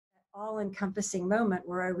all-encompassing moment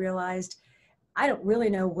where I realized I don't really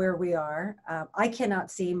know where we are. I cannot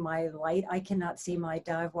see my light. I cannot see my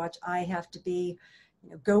dive watch. I have to be,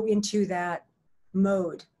 go into that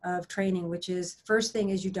mode of training, which is first thing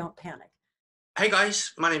is you don't panic. Hey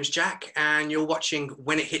guys, my name's Jack and you're watching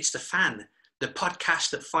When It Hits the Fan, the podcast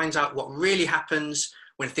that finds out what really happens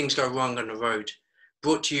when things go wrong on the road.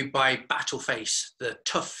 Brought to you by Battleface, the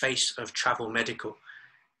tough face of travel medical.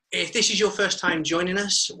 If this is your first time joining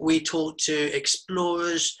us, we talk to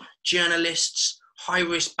explorers, journalists,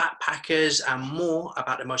 high-risk backpackers, and more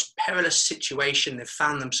about the most perilous situation they've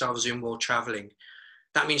found themselves in while traveling.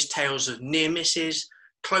 That means tales of near misses,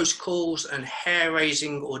 close calls, and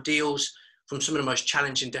hair-raising ordeals from some of the most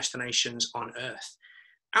challenging destinations on Earth.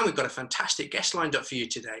 And we've got a fantastic guest lined up for you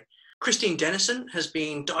today. Christine Dennison has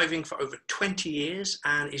been diving for over 20 years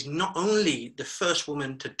and is not only the first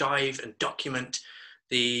woman to dive and document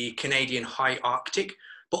the Canadian high Arctic,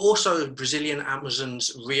 but also Brazilian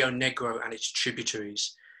Amazon's Rio Negro and its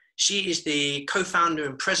tributaries. She is the co-founder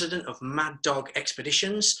and president of Mad Dog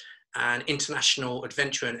Expeditions, an international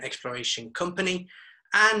adventure and exploration company,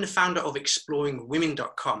 and the founder of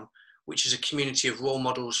exploringwomen.com, which is a community of role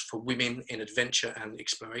models for women in adventure and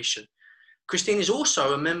exploration. Christine is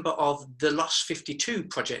also a member of the Lost 52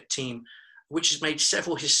 project team, which has made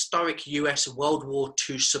several historic US World War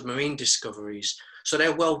II submarine discoveries. So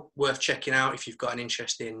they're well worth checking out if you've got an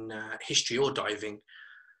interest in history or diving.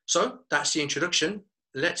 So that's the introduction.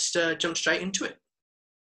 Let's jump straight into it.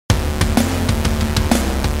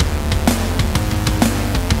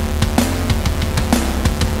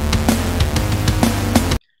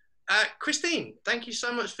 Christine, thank you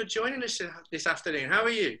so much for joining us this afternoon. How are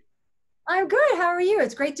you? I'm good. How are you?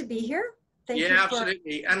 It's great to be here. Thank you. Yeah,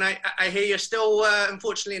 absolutely. And I hear you're still,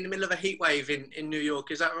 unfortunately, in the middle of a heat wave in New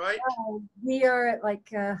York. Is that right? We are at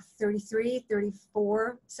like 33,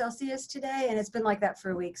 34 Celsius today, and it's been like that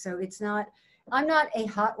for a week. So it's not, I'm not a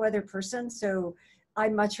hot weather person, so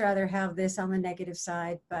I'd much rather have this on the negative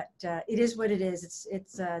side, but it is what it is.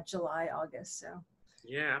 It's July, August, so.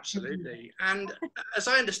 Yeah, absolutely. And as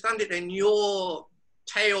I understand it, then your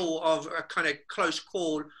tale of a kind of close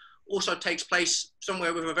call also takes place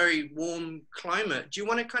somewhere with a very warm climate. Do you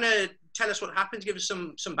want to kind of tell us what happened? Give us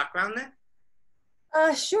some background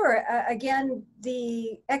there? Sure. Again,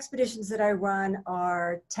 the expeditions that I run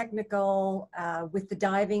are technical. With the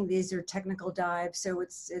diving, these are technical dives, so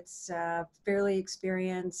it's fairly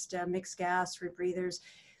experienced mixed gas rebreathers.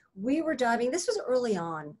 We were diving, this was early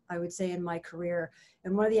on, I would say, in my career,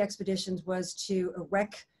 and one of the expeditions was to a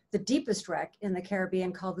wreck, the deepest wreck in the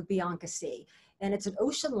Caribbean called the Bianca Sea. And it's an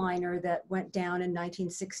ocean liner that went down in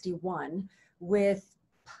 1961 with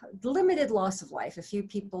limited loss of life. A few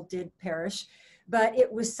people did perish, but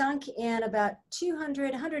it was sunk in about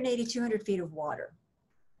 180, 200 feet of water.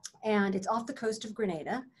 And it's off the coast of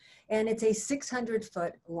Grenada, and it's a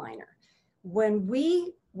 600-foot liner. When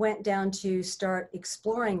we went down to start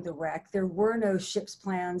exploring the wreck, there were no ship's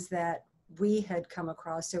plans that we had come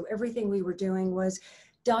across. So everything we were doing was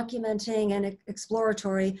documenting and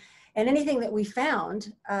exploratory. And anything that we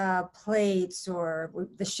found, plates or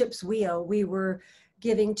the ship's wheel, we were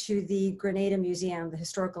giving to the Grenada Museum, the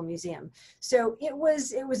historical museum. So it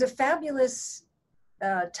was a fabulous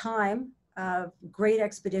time of great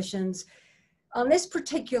expeditions. On this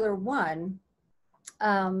particular one,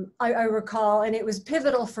 I recall, and it was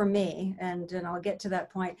pivotal for me, and I'll get to that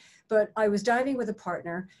point, but I was diving with a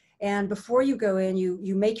partner. And before you go in,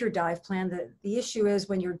 you make your dive plan. The issue is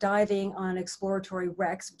when you're diving on exploratory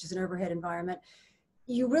wrecks, which is an overhead environment,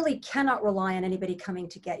 you really cannot rely on anybody coming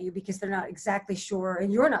to get you because they're not exactly sure,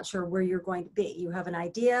 and you're not sure where you're going to be. You have an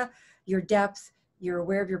idea, your depth, you're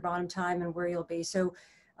aware of your bottom time and where you'll be. So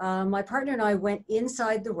my partner and I went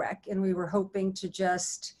inside the wreck, and we were hoping to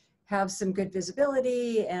just have some good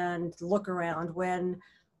visibility and look around. When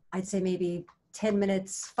I'd say maybe 10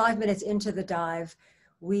 minutes, 5 minutes into the dive,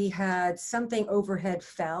 we had something overhead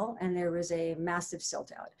fell, and there was a massive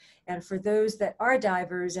silt out. And for those that are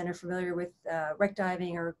divers and are familiar with wreck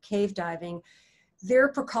diving or cave diving, there are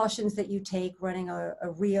precautions that you take, running a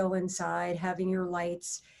reel inside, having your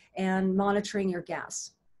lights, and monitoring your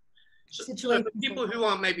gas. So for people who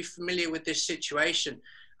aren't maybe familiar with this situation,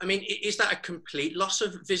 I mean, is that a complete loss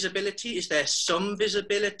of visibility? Is there some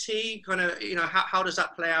visibility? Kind of, how does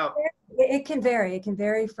that play out? It can vary. It can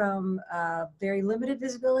vary from very limited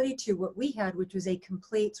visibility to what we had, which was a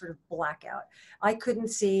complete sort of blackout.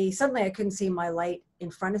 Suddenly I couldn't see my light in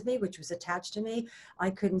front of me, which was attached to me. I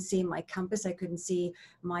couldn't see my compass. I couldn't see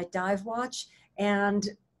my dive watch. And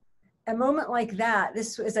a moment like that,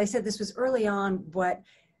 as I said, this was early on, but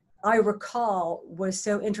I recall was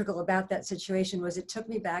so integral about that situation was it took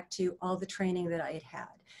me back to all the training that I had had.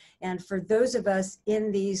 And for those of us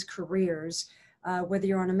in these careers, whether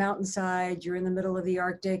you're on a mountainside, you're in the middle of the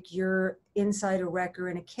Arctic, you're inside a wreck or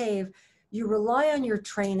in a cave, you rely on your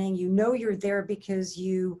training. You know you're there because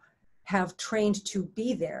you have trained to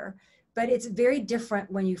be there. But it's very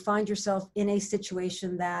different when you find yourself in a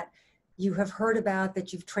situation that you have heard about,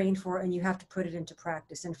 that you've trained for, and you have to put it into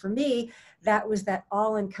practice. And for me, that was that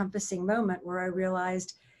all-encompassing moment where I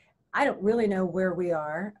realized I don't really know where we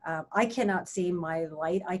are. I cannot see my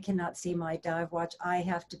light. I cannot see my dive watch. I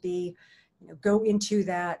have to be, go into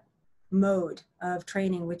that mode of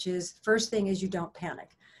training, which is first thing is you don't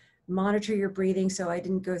panic. Monitor your breathing. So I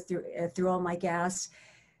didn't go through all my gas,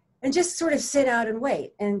 and just sort of sit out and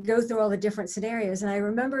wait and go through all the different scenarios. And I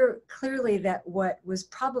remember clearly that what was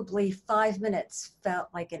probably 5 minutes felt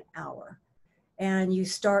like an hour. And you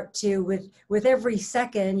start to, with every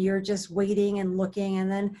second, you're just waiting and looking.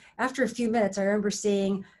 And then after a few minutes, I remember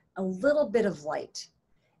seeing a little bit of light.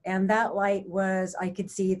 And that light was, I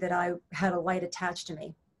could see that I had a light attached to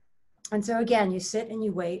me. And so again, you sit and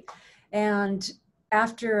you wait. And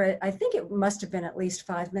after, I think it must have been at least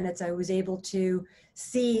 5 minutes, I was able to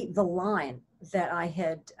see the line that I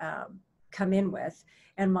had come in with.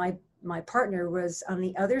 And my partner was on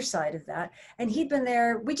the other side of that. And he'd been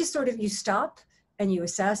there. We just sort of, you stop and you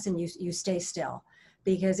assess and you stay still.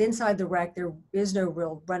 Because inside the wreck, there is no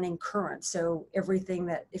real running current. So everything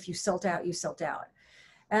that, if you silt out, you silt out.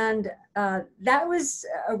 And that was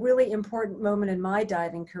a really important moment in my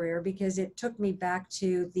diving career, because it took me back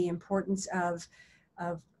to the importance of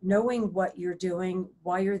knowing what you're doing,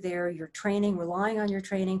 why you're there, your training, relying on your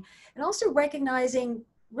training, and also recognizing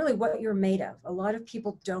really what you're made of. A lot of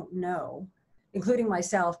people don't know, including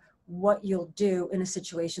myself, what you'll do in a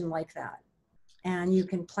situation like that. And you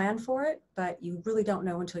can plan for it, but you really don't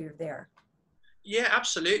know until you're there. Yeah,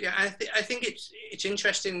 absolutely. I think it's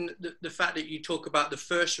interesting the fact that you talk about the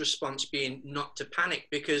first response being not to panic,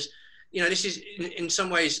 because this is in some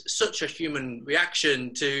ways such a human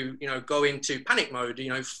reaction to go into panic mode,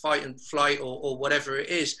 fight and flight or whatever it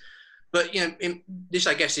is. But this,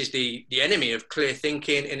 I guess, is the enemy of clear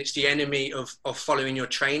thinking, and it's the enemy of following your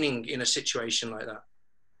training in a situation like that.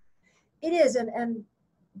 It is, and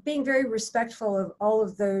being very respectful of all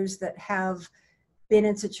of those that have been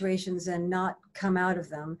in situations and not come out of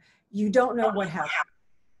them. You don't know what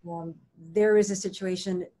happened. There is a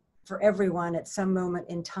situation for everyone at some moment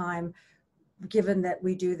in time, given that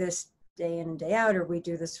we do this day in and day out, or we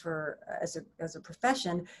do this as a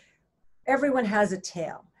profession. Everyone has a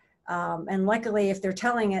tale. And luckily, if they're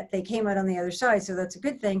telling it, they came out on the other side, so that's a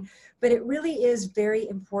good thing. But it really is very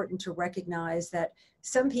important to recognize that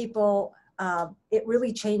some people, it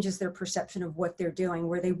really changes their perception of what they're doing,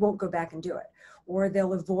 where they won't go back and do it, or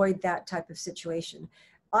they'll avoid that type of situation.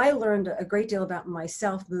 I learned a great deal about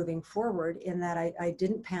myself moving forward in that I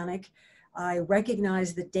didn't panic. I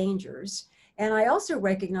recognized the dangers. And I also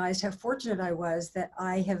recognized how fortunate I was that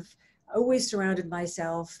I have always surrounded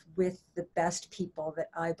myself with the best people that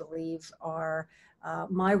I believe are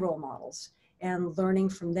my role models, and learning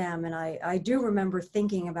from them. And I do remember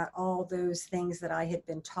thinking about all those things that I had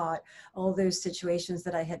been taught, all those situations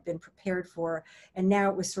that I had been prepared for. And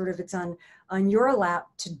now it was sort of, it's on your lap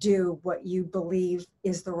to do what you believe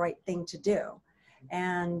is the right thing to do.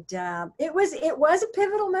 And it was a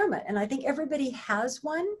pivotal moment. And I think everybody has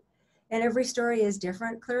one, and every story is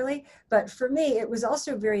different, clearly. But for me, it was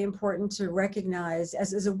also very important to recognize,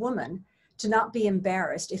 as a woman, to not be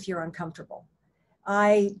embarrassed if you're uncomfortable.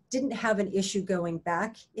 I didn't have an issue going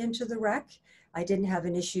back into the wreck. I didn't have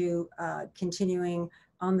an issue continuing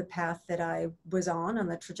on the path that I was on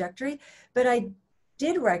the trajectory. But I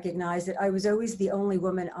did recognize that I was always the only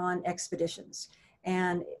woman on expeditions.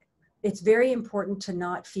 And it's very important to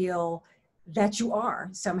not feel that you are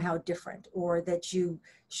somehow different, or that you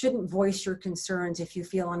shouldn't voice your concerns if you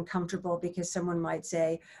feel uncomfortable because someone might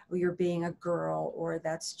say, oh, you're being a girl, or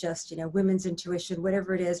that's just, women's intuition,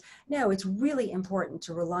 whatever it is. No, it's really important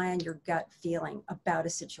to rely on your gut feeling about a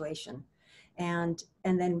situation, and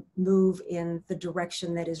then move in the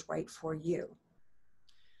direction that is right for you.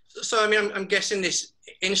 So, I mean, I'm guessing this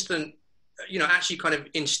incident, actually kind of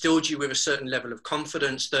instilled you with a certain level of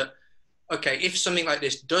confidence that, okay, if something like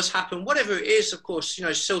this does happen, whatever it is, of course,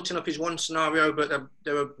 silting up is one scenario, but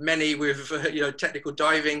there are many with, technical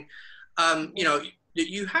diving, that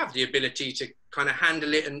you have the ability to kind of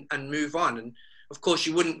handle it and move on. And of course,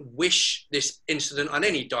 you wouldn't wish this incident on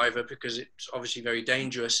any diver because it's obviously very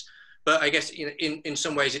dangerous. But I guess in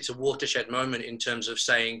some ways, it's a watershed moment in terms of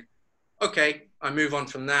saying, okay, I move on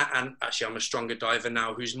from that, and actually I'm a stronger diver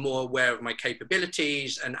now who's more aware of my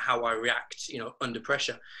capabilities and how I react, you know, under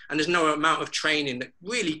pressure. And there's no amount of training that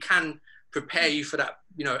really can prepare you for that,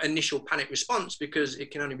 you know, initial panic response, because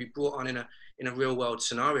it can only be brought on in a real world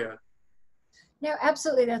scenario. No,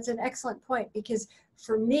 absolutely. That's an excellent point, because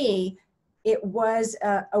for me, it was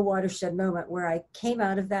a watershed moment where I came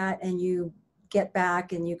out of that, and you get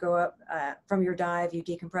back and you go up from your dive, you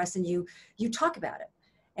decompress, and you talk about it.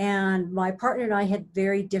 And my partner and I had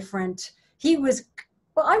very different, he was,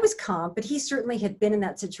 well, I was calm, but he certainly had been in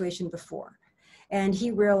that situation before. And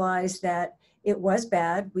he realized that it was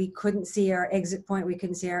bad. We couldn't see our exit point. We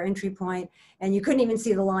couldn't see our entry point, and you couldn't even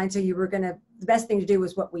see the line. So you were the best thing to do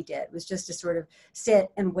was what we did, was just to sort of sit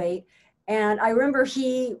and wait. And I remember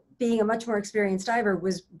he, being a much more experienced diver,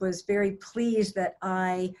 was very pleased that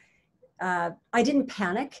I didn't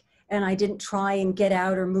panic, and I didn't try and get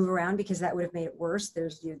out or move around, because that would have made it worse.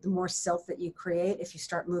 There's the more self that you create if you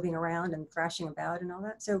start moving around and thrashing about and all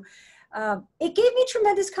that. So it gave me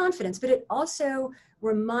tremendous confidence, but it also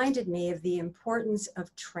reminded me of the importance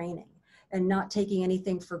of training and not taking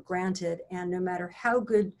anything for granted. And no matter how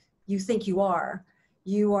good you think you are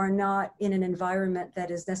not in an environment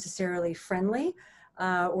that is necessarily friendly,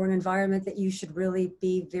 or an environment that you should really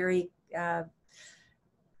be very,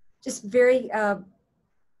 just very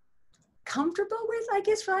comfortable with, I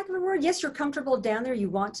guess, for lack of a word. Yes, you're comfortable down there, you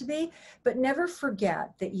want to be, but never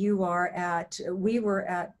forget that we were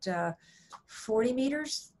at 40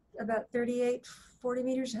 meters, about 38, 40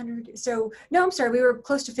 meters, 100. So, no, I'm sorry, we were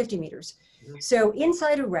close to 50 meters. So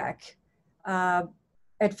inside a wreck,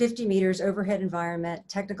 at 50 meters, overhead environment,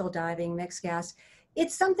 technical diving, mixed gas,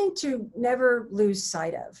 it's something to never lose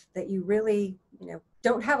sight of, that you really, you know,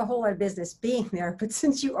 don't have a whole lot of business being there, but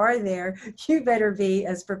since you are there, you better be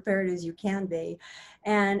as prepared as you can be.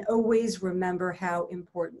 And always remember how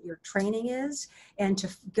important your training is, and to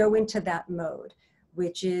go into that mode,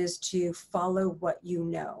 which is to follow what you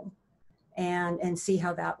know and see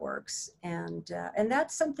how that works. And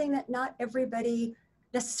that's something that not everybody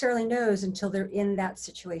necessarily knows until they're in that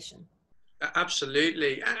situation.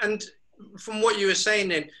 Absolutely. And from what you were saying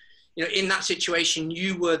then, you know, in that situation,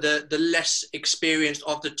 you were the less experienced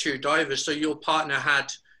of the two divers. So your partner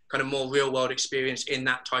had kind of more real world experience in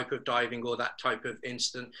that type of diving or that type of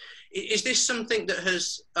incident. Is this something that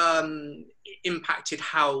has impacted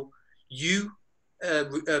how you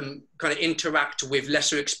kind of interact with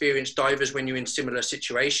lesser experienced divers when you're in similar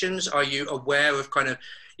situations? Are you aware of kind of,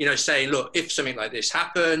 you know, saying, look, if something like this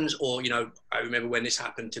happens, or, you know, I remember when this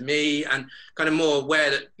happened to me, and kind of more aware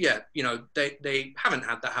that, yeah, you know, they haven't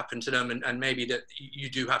had that happen to them, and maybe that you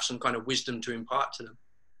do have some kind of wisdom to impart to them?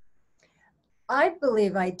 I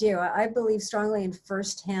believe I do. I believe strongly in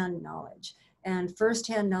firsthand knowledge. And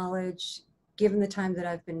firsthand knowledge, given the time that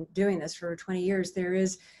I've been doing this for 20 years, there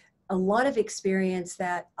is a lot of experience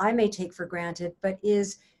that I may take for granted, but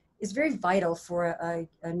is very vital for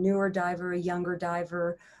a newer diver, a younger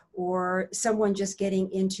diver, or someone just getting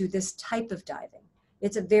into this type of diving.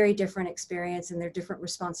 It's a very different experience, and there are different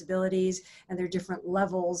responsibilities, and there are different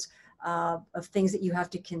levels of things that you have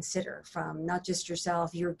to consider, from not just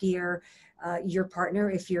yourself, your gear, your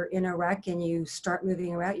partner. If you're in a wreck and you start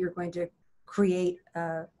moving around, you're going to create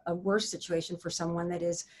a worse situation for someone that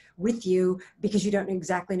is with you, because you don't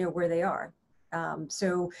exactly know where they are.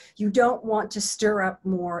 So you don't want to stir up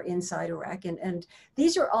more inside a wreck. And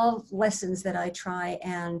these are all lessons that I try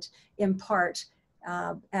and impart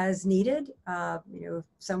as needed. You know, if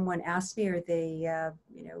someone asks me, or they,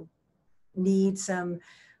 you know, need some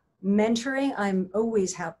mentoring, I'm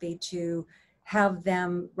always happy to have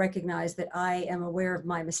them recognize that I am aware of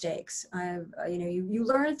my mistakes. You know, you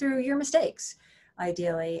learn through your mistakes,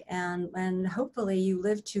 ideally, and hopefully you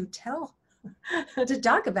live to tell, to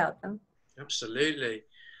talk about them. Absolutely.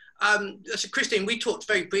 So Christine, we talked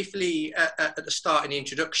very briefly at the start in the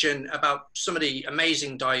introduction about some of the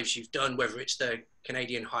amazing dives you've done, whether it's the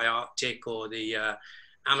Canadian High Arctic or the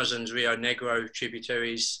Amazon's Rio Negro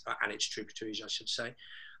tributaries, and its tributaries, I should say.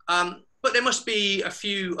 But there must be a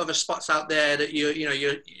few other spots out there that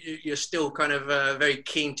you're still kind of very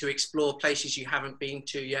keen to explore, places you haven't been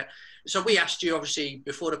to yet. So we asked you, obviously,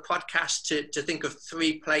 before the podcast to think of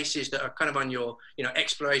 3 places that are kind of on your, you know,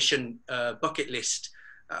 exploration bucket list.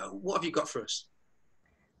 What have you got for us?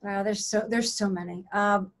 Wow, there's so many.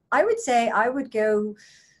 I would say I would go,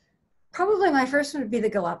 probably my first one would be the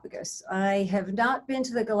Galapagos. I have not been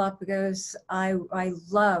to the Galapagos. I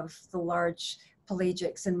love the large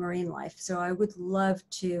pelagics and marine life. So I would love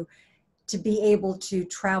to be able to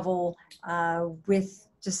travel with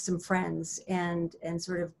just some friends and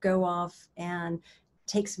sort of go off and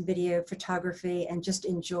take some video photography and just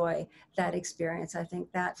enjoy that experience. I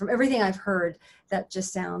think that from everything I've heard, that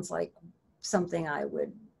just sounds like something I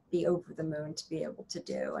would be over the moon to be able to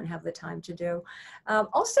do and have the time to do.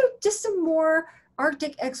 Also, just some more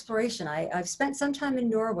Arctic exploration. I've spent some time in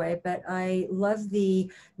Norway, but I love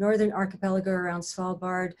the northern archipelago around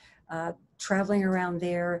Svalbard, traveling around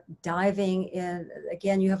there, diving in.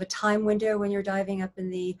 Again, you have a time window when you're diving up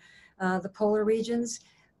in the polar regions,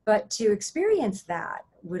 but to experience that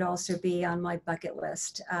would also be on my bucket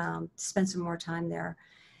list, spend some more time there.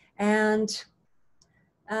 And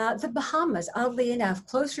the Bahamas, oddly enough,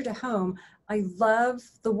 closer to home. I love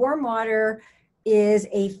the warm water is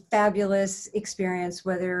a fabulous experience,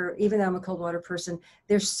 whether, even though I'm a cold water person,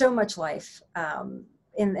 there's so much life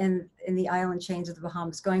in the island chains of the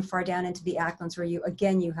Bahamas, going far down into the Acklands where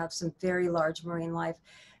you have some very large marine life.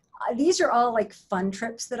 These are all like fun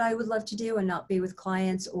trips that I would love to do and not be with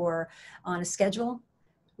clients or on a schedule,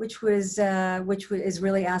 which is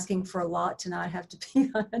really asking for a lot to not have to be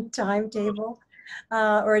on a timetable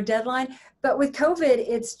or a deadline. But with COVID,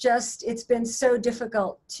 it's been so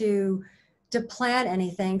difficult to plan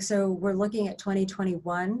anything. So we're looking at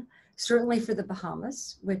 2021, certainly for the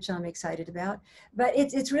Bahamas, which I'm excited about. But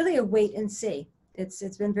it's really a wait and see.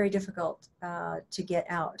 It's been very difficult to get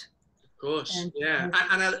out. Of course, yeah.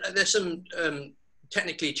 And there's some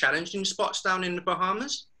technically challenging spots down in the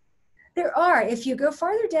Bahamas? There are. If you go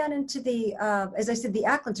farther down into the, as I said, the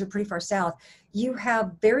Acklands are pretty far south, you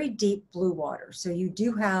have very deep blue water. So you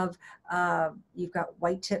do have, you've got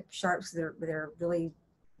white-tip sharks. They're really,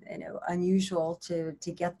 unusual to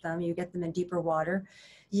get them. You get them in deeper water.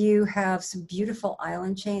 You have some beautiful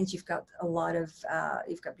island chains. You've got a lot of,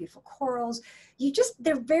 you've got beautiful corals.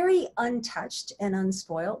 They're very untouched and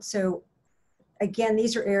unspoiled. So again,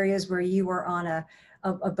 these are areas where you are on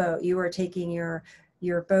a boat. You are taking your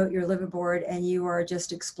boat, your liveaboard, and you are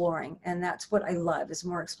just exploring. And that's what I love, is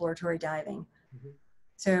more exploratory diving. Mm-hmm.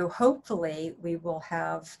 So hopefully we will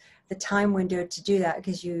have the time window to do that,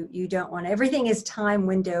 because you don't want, everything is time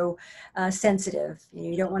window sensitive.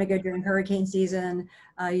 You don't want to go during hurricane season.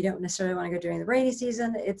 You don't necessarily want to go during the rainy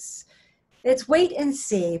season. It's wait and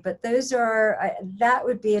see, but that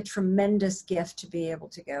would be a tremendous gift to be able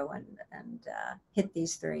to go and hit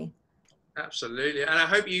these three. Absolutely. And I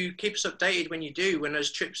hope you keep us updated when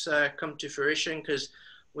those trips come to fruition, because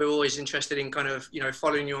we're always interested in kind of,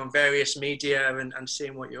 following you on various media and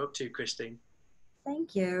seeing what you're up to, Christine.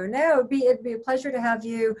 Thank you. No, it'd be a pleasure to have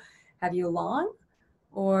you along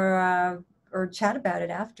or chat about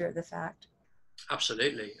it after the fact.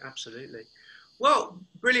 Absolutely. Absolutely. Well,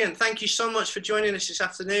 brilliant. Thank you so much for joining us this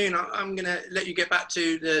afternoon. I'm going to let you get back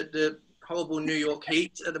to the horrible New York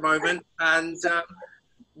heat at the moment. And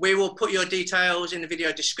we will put your details in the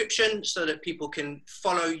video description so that people can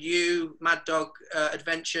follow you, Mad Dog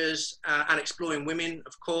Adventures, and Exploring Women,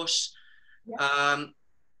 of course. Yeah.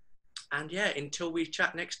 And yeah, until we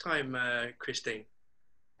chat next time, Christine.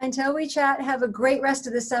 Until we chat, have a great rest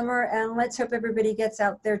of the summer, and let's hope everybody gets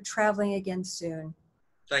out there traveling again soon.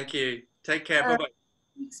 Thank you. Take care. Bye-bye.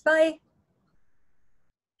 Thanks. Bye.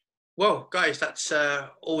 Well, guys, that's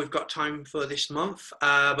all we've got time for this month.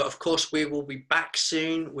 But of course, we will be back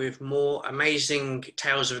soon with more amazing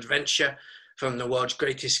tales of adventure from the world's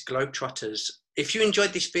greatest globetrotters. If you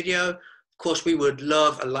enjoyed this video, of course, we would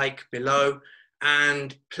love a like below.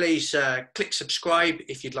 And please click subscribe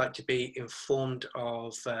if you'd like to be informed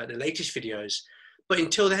of the latest videos. But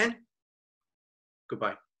until then,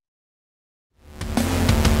 goodbye.